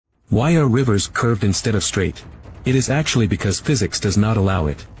Why are rivers curved instead of straight? It is actually because physics does not allow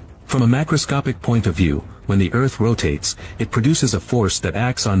it. From a macroscopic point of view, when the Earth rotates, it produces a force that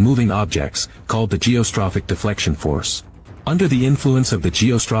acts on moving objects, called the geostrophic deflection force. Under the influence of the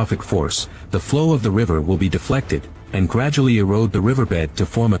geostrophic force, the flow of the river will be deflected, and gradually erode the riverbed to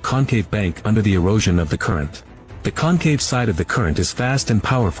form a concave bank under the erosion of the current. The concave side of the current is fast and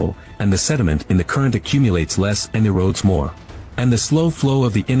powerful, and the sediment in the current accumulates less and erodes more. And the slow flow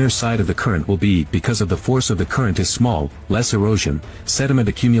of the inner side of the current will be because of the force of the current is small, less erosion, sediment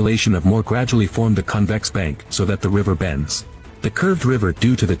accumulation of more gradually form the convex bank so that the river bends. The curved river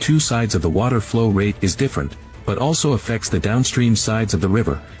due to the two sides of the water flow rate is different, but also affects the downstream sides of the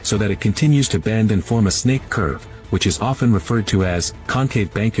river, so that it continues to bend and form a snake curve, which is often referred to as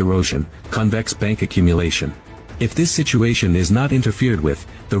concave bank erosion, convex bank accumulation. If this situation is not interfered with,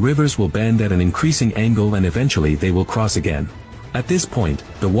 the rivers will bend at an increasing angle and eventually they will cross again. At this point,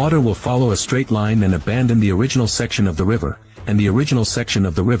 the water will follow a straight line and abandon the original section of the river, and the original section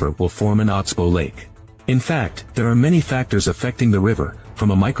of the river will form an oxbow lake. In fact, there are many factors affecting the river.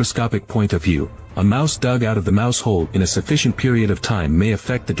 From a microscopic point of view, a mouse dug out of the mouse hole in a sufficient period of time may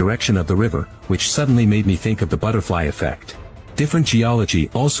affect the direction of the river, which suddenly made me think of the butterfly effect. Different geology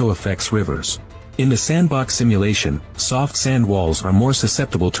also affects rivers. In the sandbox simulation, soft sand walls are more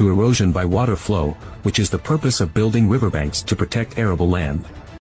susceptible to erosion by water flow, which is the purpose of building riverbanks to protect arable land.